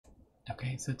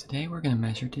Okay, so today we're going to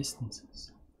measure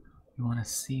distances. We want to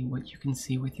see what you can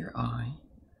see with your eye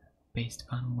based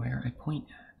on where I point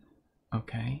at.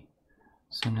 Okay,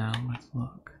 so now let's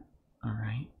look.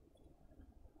 Alright,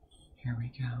 here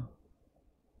we go.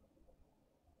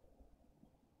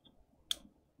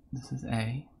 This is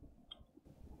A.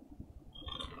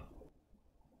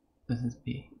 This is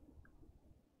B.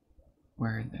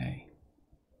 Where is A?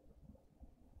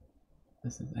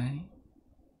 This is A.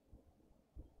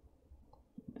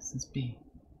 This is B.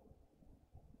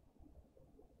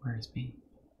 Where is B?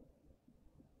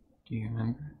 Do you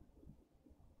remember?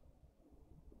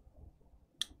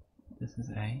 This is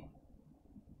A.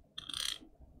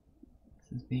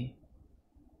 This is B.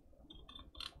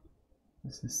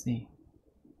 This is C.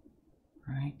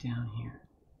 Right down here.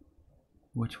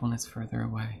 Which one is further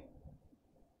away?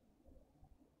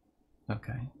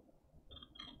 Okay.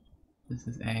 This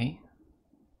is A.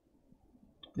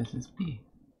 This is B.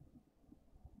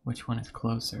 Which one is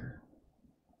closer?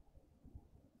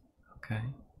 Okay.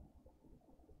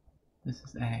 This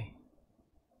is A.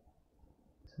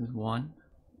 This is 1.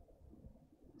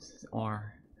 This is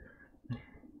R.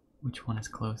 Which one is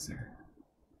closer?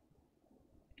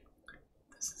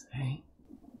 This is A.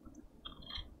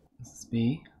 This is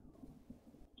B.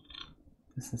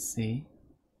 This is C.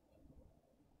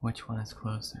 Which one is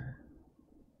closer?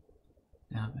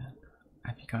 Now then,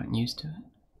 have you gotten used to it?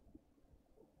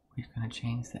 We're going to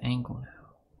change the angle now.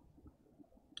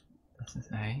 This is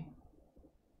A.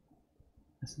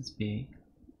 This is B.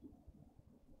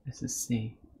 This is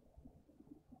C.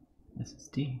 This is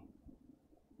D.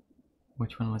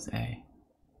 Which one was A?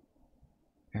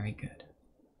 Very good.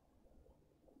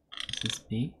 This is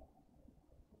B.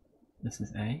 This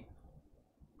is A.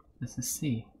 This is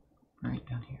C. Right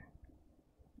down here.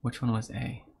 Which one was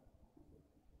A?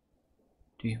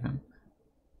 Do you remember?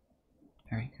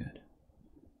 Very good.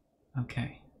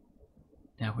 Okay.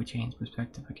 Now we change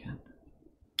perspective again.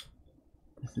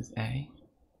 This is A.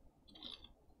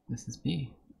 This is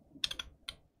B.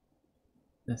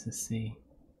 This is C.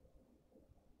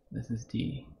 This is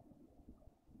D.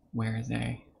 Where is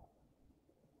A?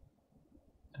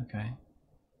 Okay.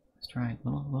 Let's try it a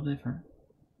little different.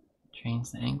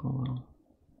 Change the angle a little.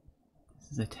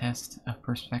 This is a test of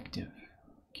perspective.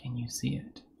 Can you see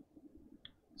it?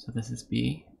 So this is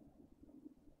B.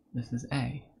 This is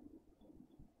A.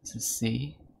 This is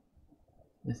C.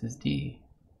 This is D.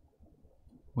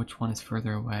 Which one is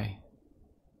further away?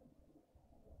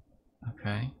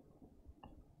 Okay.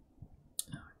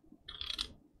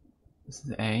 This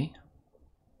is A.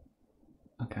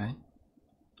 Okay.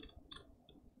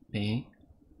 B.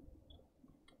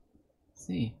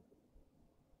 C.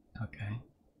 Okay.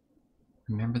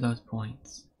 Remember those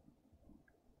points.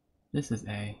 This is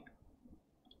A.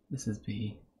 This is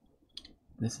B.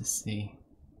 This is C.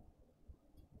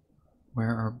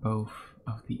 Where are both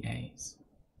of the A's?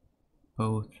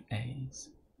 Both A's.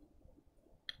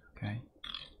 Okay.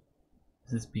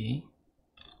 This is B.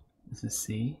 This is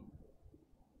C.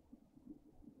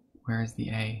 Where is the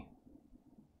A?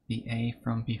 The A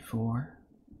from before.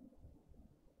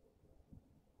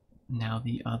 Now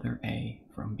the other A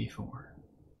from before.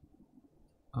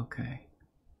 Okay.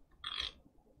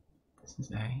 This is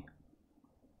A.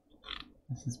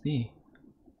 This is B.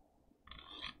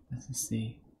 This is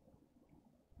C.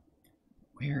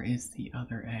 Where is the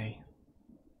other A?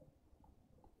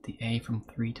 The A from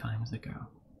 3 times ago.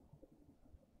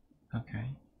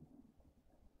 Okay.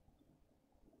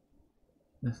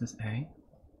 This is A.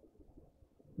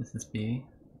 This is B.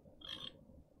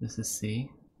 This is C.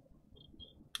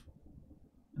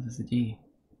 This is D.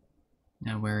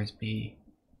 Now where is B?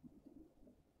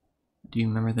 Do you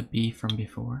remember the B from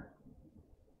before?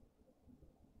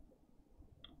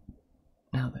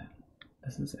 Now then,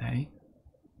 this is A.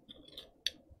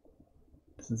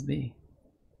 This is B.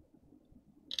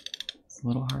 It's a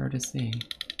little harder to see.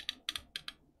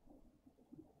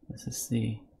 This is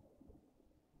C.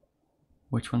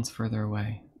 Which one's further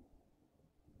away?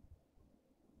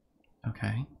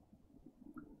 Okay.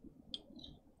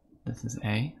 This is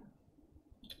A.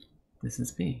 This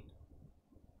is B.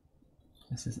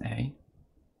 This is A.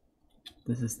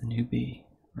 This is the new B,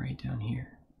 right down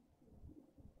here.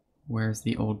 Where's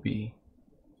the old B?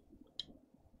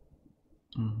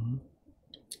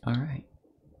 Alright.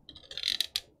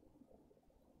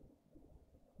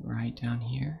 Right down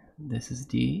here. This is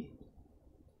D.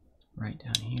 Right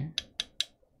down here.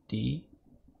 D.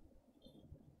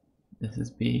 This is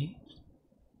B.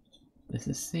 This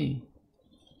is C.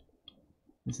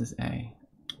 This is A.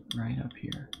 Right up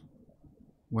here.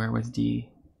 Where was D?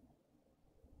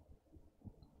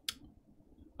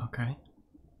 Okay.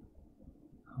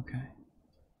 Okay.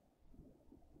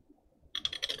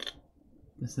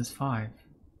 This is 5.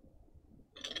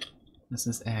 This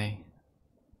is A.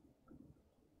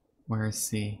 Where is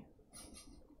C?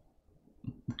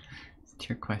 It's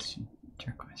your question. It's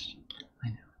your question. I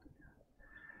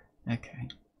know. Okay.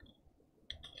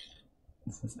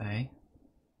 This is A.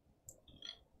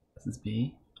 This is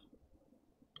B.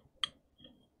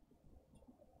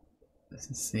 This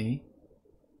is C.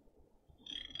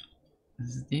 This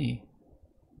is D.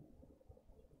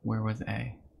 Where was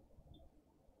A?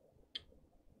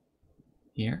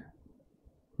 Here?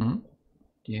 Do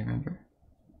you remember?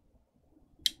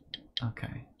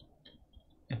 Okay.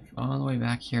 If all the way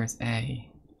back here is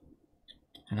A,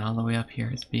 and all the way up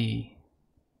here is B,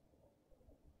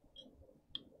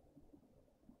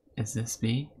 is this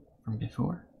B from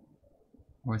before?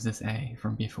 Or is this A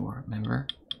from before? Remember?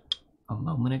 A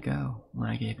moment ago, when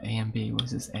I gave A and B,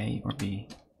 was this A or B?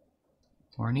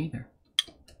 Or neither?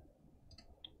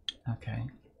 Okay.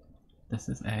 This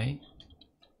is A.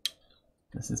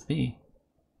 This is B.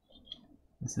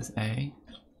 This is A.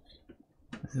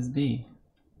 This is B.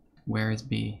 Where is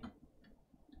B?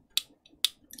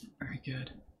 Very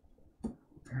good.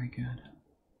 Very good.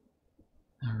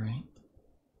 Alright.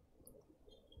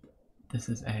 This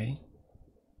is A.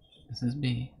 This is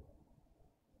B.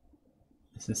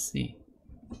 This is C.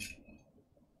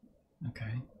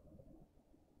 Okay.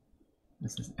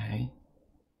 This is A.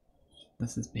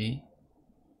 This is B.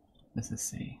 This is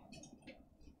C.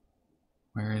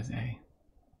 Where is A?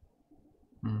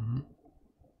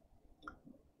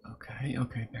 Okay,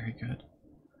 okay, very good.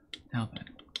 Now then.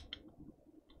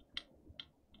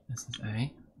 This is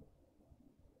A.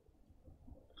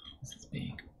 This is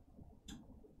B.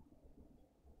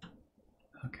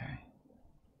 Okay.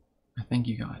 I think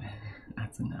you got it.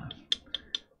 That's enough.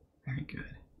 Very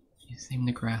good. You seem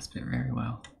to grasp it very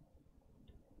well.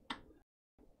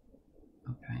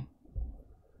 Okay.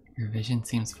 Your vision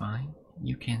seems fine.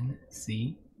 You can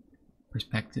see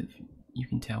perspective. You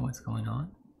can tell what's going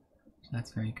on. So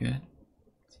that's very good.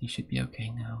 So you should be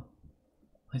okay now.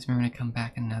 Please remember to come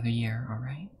back another year,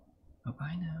 alright?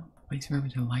 Bye-bye now. Please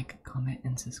remember to like, comment,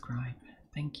 and subscribe.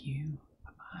 Thank you.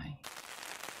 Bye-bye.